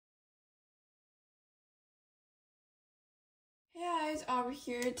guys, Aubrey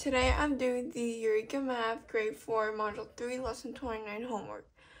here. Today I'm doing the Eureka Math Grade 4 Module 3 Lesson 29 homework.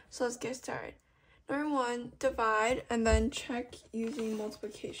 So let's get started. Number 1, divide and then check using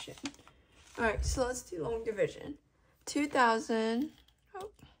multiplication. Alright, so let's do long division.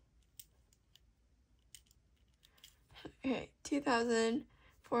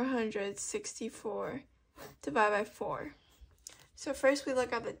 2,464 divided by 4. So first we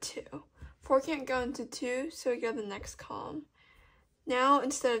look at the 2. 4 can't go into 2, so we go to the next column. Now,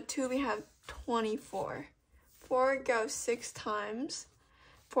 instead of 2, we have 24. 4 goes 6 times.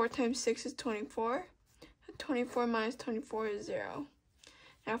 4 times 6 is 24. 24 minus 24 is 0.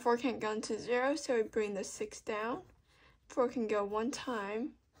 Now, 4 can't go into 0, so we bring the 6 down. 4 can go 1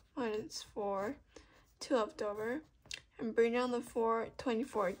 time, minus 4, 2 left over. And bring down the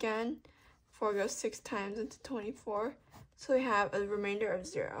 24 again. 4 goes 6 times into 24, so we have a remainder of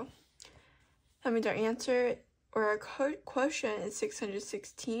 0. That means our answer, or our quotient, is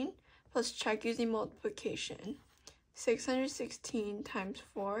 616. Let's check using multiplication. 616 times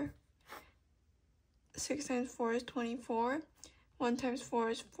 4. 6 times 4 is 24. 1 times 4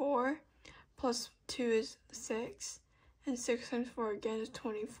 is 4. Plus 2 is 6. And 6 times 4 again is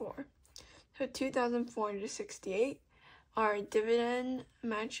 24. So 2,468. Our dividend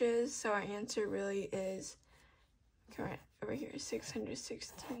matches, so our answer really is correct over here,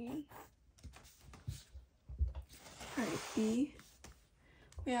 616. Alright, B.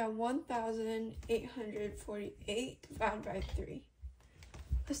 We have 1,848 divided by 3.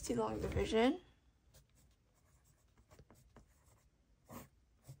 Let's do long division.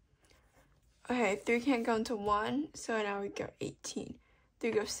 Okay, 3 can't go into 1, so now we go 18.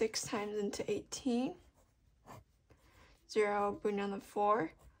 3 goes 6 times into 18. 0, bring down the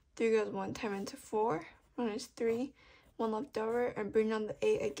 4. 3 goes 1 time into 4. Minus 3. 1 left over, and bring down the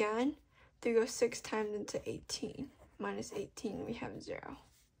 8 again. 3 goes 6 times into 18. Minus 18, we have 0.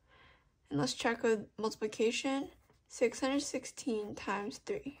 And let's check with multiplication. 616 times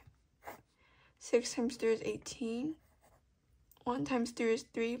 3. 6 times 3 is 18. 1 times 3 is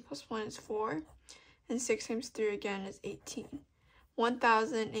 3, plus 1 is 4. And 6 times 3 again is 18.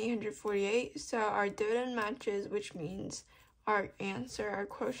 1,848, so our dividend matches, which means our answer, our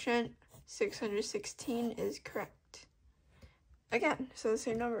quotient, 616 is correct. Again, so the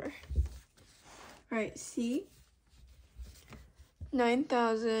same number. Alright, C.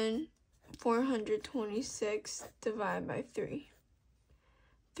 9,426 divided by 3.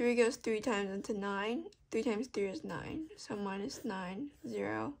 3 goes 3 times into 9. 3 times 3 is 9, so minus 9,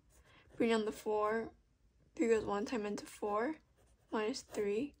 0. Bring down the 4. 3 goes 1 time into 4. Minus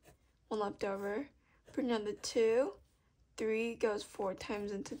 3, 1 left over. Bring down the 2. 3 goes 4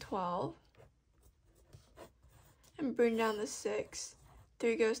 times into 12. And bring down the 6.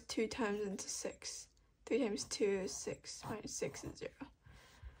 3 goes 2 times into 6. 3 times 2 is 6, minus 6 is 0.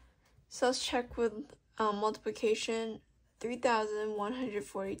 So let's check with multiplication.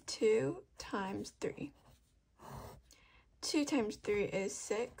 3,142 times 3. 2 times 3 is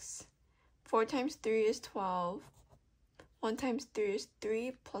 6. 4 times 3 is 12. 1 times 3 is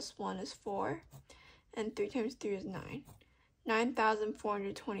 3, plus 1 is 4. And 3 times 3 is 9.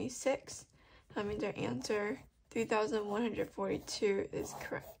 9,426. That means our answer, 3,142, is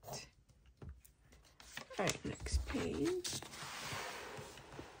correct. Alright, next page.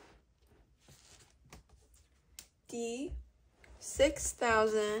 D.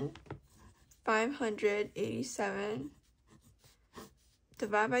 6,587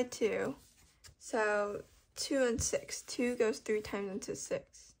 divided by 2. So 2 and 6. 2 goes 3 times into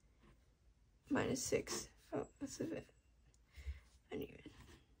 6. Minus 6. Oh, that's a bit uneven.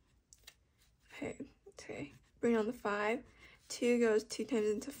 Okay. Bring on the 5. 2 goes 2 times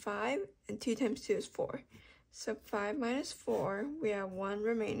into 5. And 2 times 2 is 4. So 5 minus 4, we have 1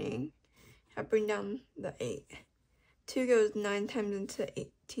 remaining. I bring down the 8. 2 goes 9 times into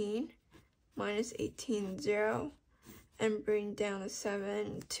 18. Minus 18, 0. And bring down the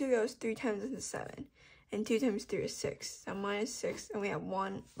 7. 2 goes 3 times into 7. And 2 times 3 is 6. So minus 6, and we have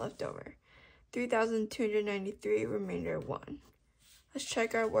 1 left over. 3,293, remainder 1. Let's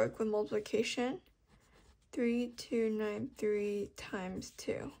check our work with multiplication. 3,293 times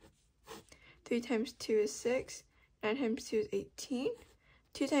 2. 3 times 2 is 6. 9 times 2 is 18.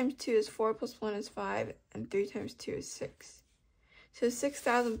 2 times 2 is 4, plus 1 is 5. And 3 times 2 is 6. So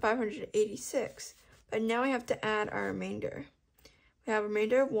 6,586. But now we have to add our remainder. We have a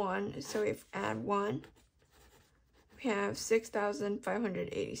remainder of 1, so if we add 1, we have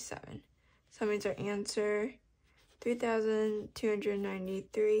 6,587. So that means our answer,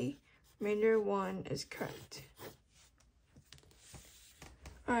 3,293, remainder 1 is correct.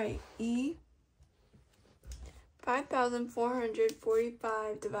 Alright, E.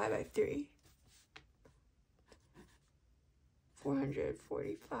 5,445 divided by 3.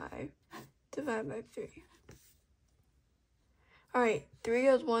 445 divided by 3. Alright, 3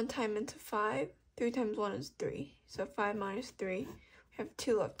 goes 1 time into 5. 3 times 1 is 3. So 5 minus 3. We have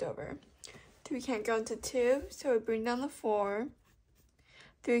 2 left over. 3 can't go into 2, so we bring down the 4.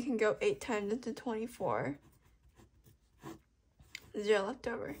 3 can go 8 times into 24. 0 left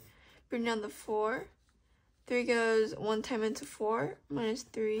over. Bring down the 4. 3 goes 1 time into 4, minus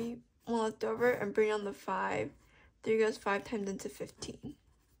 3, 1 left over, and bring down the 5. 3 goes 5 times into 15.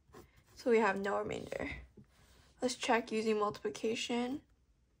 So we have no remainder. Let's check using multiplication.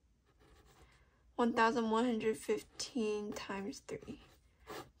 1,115 times 3.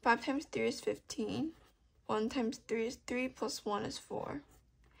 5 times 3 is 15. 1 times 3 is 3, plus 1 is 4.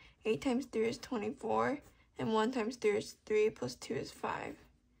 8 times 3 is 24, and 1 times 3 is 3, plus 2 is 5.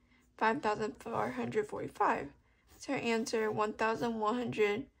 5,445. So our answer,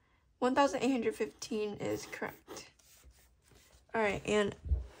 1,815 is correct. Alright, and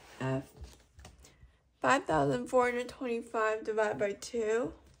F. 5,425 divided by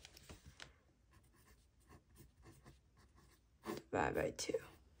 2. Divided by 2.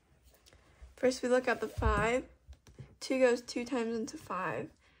 First we look at the 5. 2 goes 2 times into 5.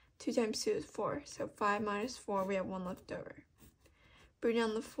 2 times 2 is 4. So 5 minus 4, we have 1 left over. Bring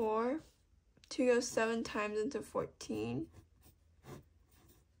down the 4. 2 goes 7 times into 14.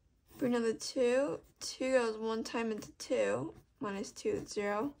 Bring down the 2. 2 goes 1 time into 2. Minus 2 is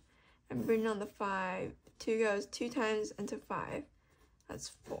 0. And bring down the 5. 2 goes 2 times into 5. That's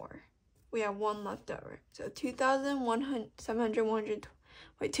 4. We have 1 left over. So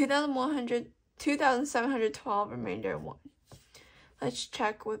 2,712, remainder 1. Let's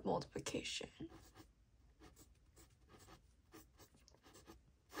check with multiplication.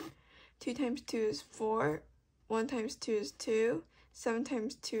 2 times 2 is 4. 1 times 2 is 2. 7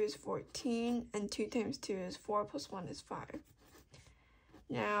 times 2 is 14. And 2 times 2 is 4, plus 1 is 5.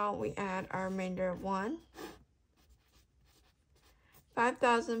 Now we add our remainder of 1.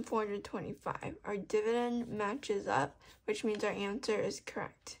 5,425. Our dividend matches up, which means our answer is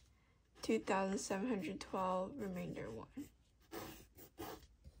correct. 2,712, remainder 1.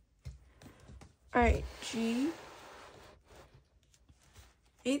 Alright, G.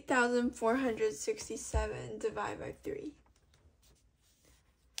 8,467 divided by 3.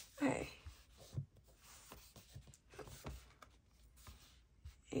 Okay.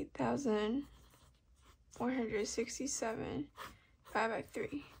 8,467 divided by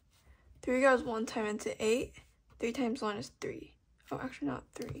 3. 3 goes 1 time into 8. 3 times 1 is 3. Oh, actually not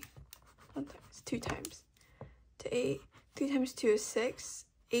 3. 1 time, it's 2 times. To 8. 3 times 2 is 6.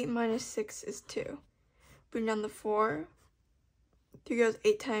 8 minus 6 is 2. Bring down the 4. 3 goes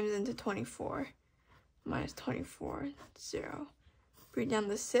 8 times into 24. Minus 24, 0. Bring down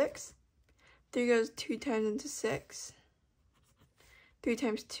the 6. 3 goes 2 times into 6. 3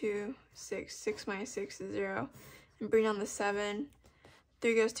 times 2, 6. 6 minus 6 is 0. And bring down the 7.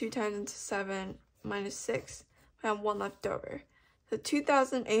 3 goes 2 times into 7. Minus 6. We have 1 left over. So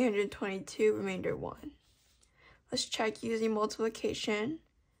 2,822, remainder 1. Let's check using multiplication.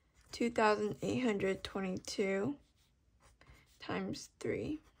 2,822 times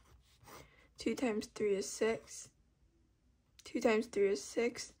 3. 2 times 3 is 6. 2 times 3 is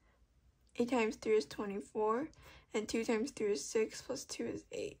 6. 8 times 3 is 24. And 2 times 3 is 6, plus 2 is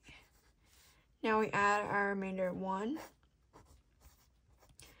 8. Now we add our remainder 1.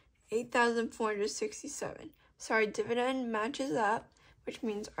 8,467. So our dividend matches up, which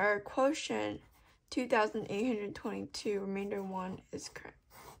means our quotient, 2,822, remainder 1, is correct.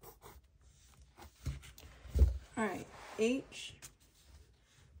 Alright, H.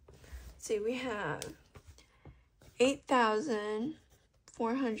 Let's see, we have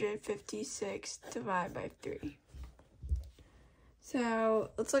 8,456 divided by 3.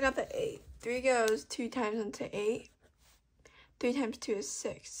 So let's look at the 8. 3 goes 2 times into 8. 3 times 2 is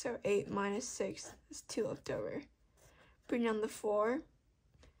 6. So 8 minus 6 is 2 left over. Bring down the 4.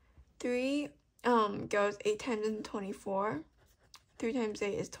 3 goes 8 times into 24. 3 times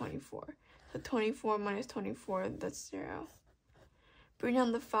 8 is 24. So 24 minus 24, that's 0. Bring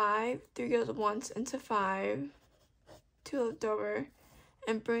down the 5. 3 goes once into 5. 2 left over.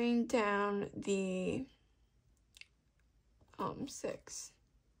 And bring down the 6.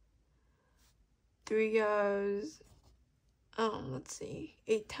 3 goes, let's see,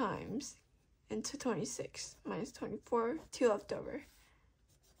 8 times into 26. Minus 24, 2 left over.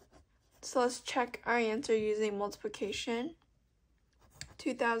 So let's check our answer using multiplication.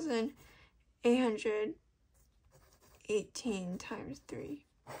 2,818 times 3.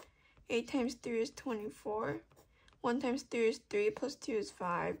 8 times 3 is 24. 1 times 3 is 3, plus 2 is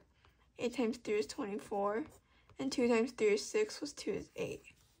 5. 8 times 3 is 24. And 2 times 3 is 6, plus 2 is 8.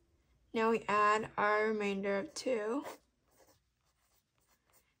 Now we add our remainder of 2.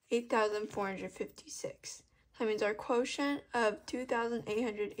 8,456. That means our quotient of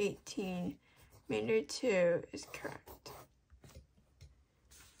 2,818, remainder 2, is correct.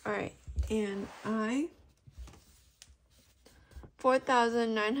 Alright, and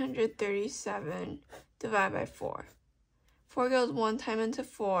 4,937 divided by 4. 4 goes 1 time into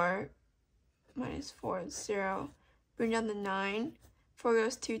 4, minus 4 is 0. Bring down the 9. 4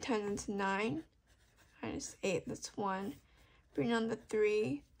 goes 2 times into 9, minus 8, that's 1. Bring down the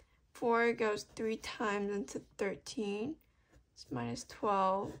 3. 4 goes 3 times into 13, it's minus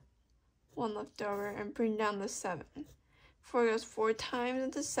 12, 1 left over, and bring down the 7. 4 goes 4 times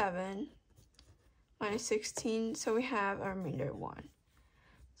into 7, minus 16, so we have a remainder of 1.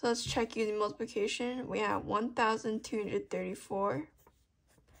 So let's check using multiplication. We have 1,234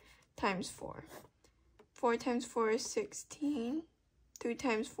 times 4. 4 times 4 is 16. 3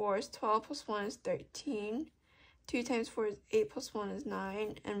 times 4 is 12, plus 1 is 13. 2 times 4 is 8, plus 1 is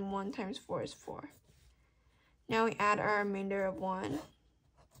 9, and 1 times 4 is 4. Now we add our remainder of 1.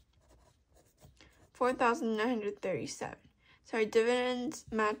 4,937. So our dividends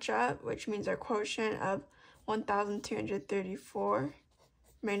match up, which means our quotient of 1,234,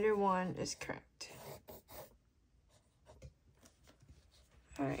 remainder 1 is correct.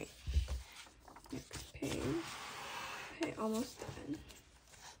 Alright, next page. Okay, almost done.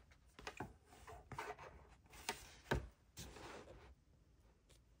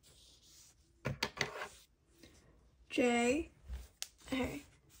 J, okay,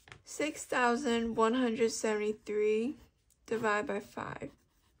 6,173 divided by 5.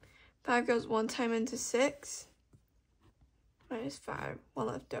 5 goes 1 time into 6, minus 5, 1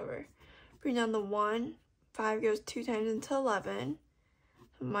 left over. Bring down the 1, 5 goes 2 times into 11,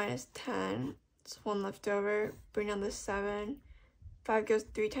 minus 10, it's 1 left over. Bring down the 7, 5 goes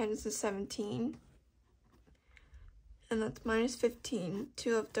 3 times into 17, and that's minus 15,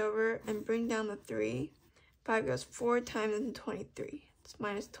 2 left over, and bring down the 3. 5 goes 4 times into 23. It's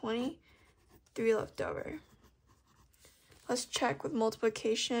minus 20, 3 left over. Let's check with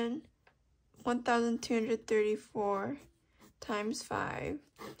multiplication. 1,234 times 5.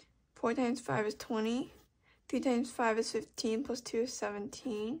 4 times 5 is 20. 3 times 5 is 15, plus 2 is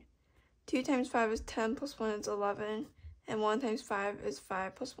 17. 2 times 5 is 10, plus 1 is 11. And 1 times 5 is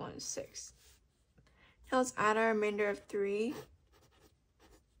 5, plus 1 is 6. Now let's add our remainder of 3.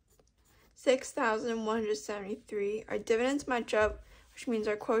 6,173. Our dividends match up, which means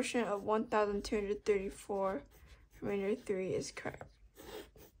our quotient of 1,234, remainder 3, is correct.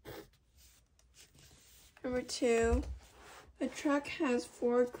 Number 2, a truck has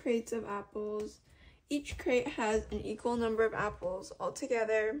 4 crates of apples. Each crate has an equal number of apples.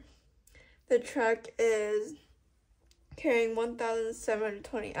 Altogether, the truck is carrying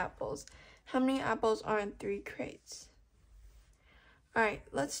 1,720 apples. How many apples are in 3 crates? Alright,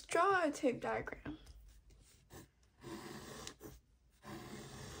 let's draw a tape diagram.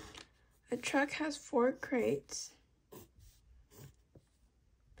 A truck has 4 crates,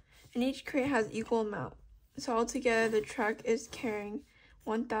 and each crate has equal amount. So altogether, the truck is carrying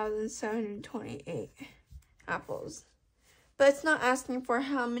 1,728 apples. But it's not asking for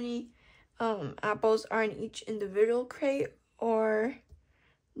how many apples are in each individual crate, or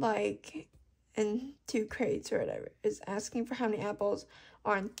like in 2 crates or whatever. It's asking for how many apples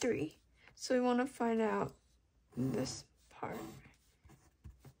are in 3. So we want to find out this part.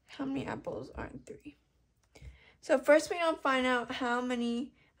 How many apples are in 3? So first we want to find out how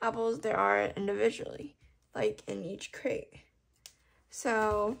many apples there are individually, like in each crate.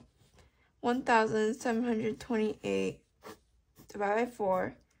 So 1,728 divided by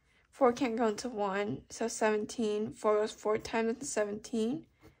 4. 4 can't go into 1, so 17. 4 goes 4 times into 17.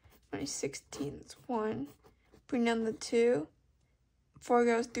 Minus 16, that's 1. Bring down the 2. 4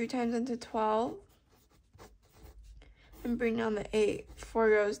 goes 3 times into 12. And bring down the 8. 4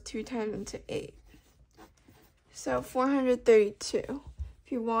 goes 2 times into 8. So 432.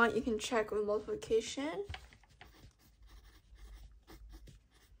 If you want, you can check with multiplication.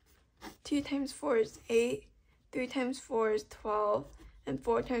 2 times 4 is 8. 3 times 4 is 12. And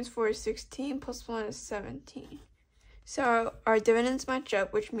 4 times 4 is 16, plus 1 is 17. So our dividends match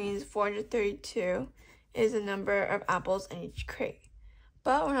up, which means 432 is the number of apples in each crate.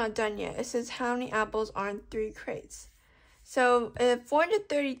 But we're not done yet. It says how many apples are in 3 crates. So if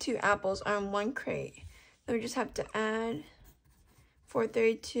 432 apples are in 1 crate, then we just have to add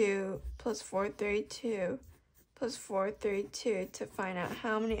 432 plus 432 plus 432 to find out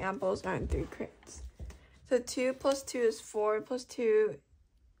how many apples are in 3 crates. So 2 plus 2 is 4, plus 2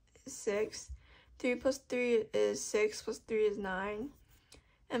 is 6. 3 plus 3 is 6, plus 3 is 9.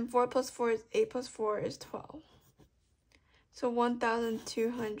 And 4 plus 4 is 8, plus 4 is 12. So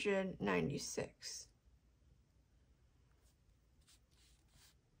 1,296.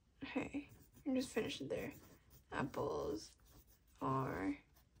 Okay, I'm just finishing there. Apples are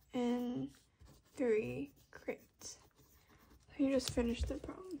in 3 crates. You just finished the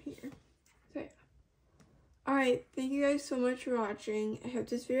problem here. So yeah. Alright, thank you guys so much for watching. I hope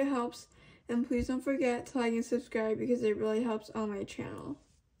this video helps. And please don't forget to like and subscribe because it really helps on my channel.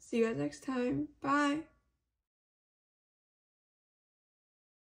 See you guys next time. Bye!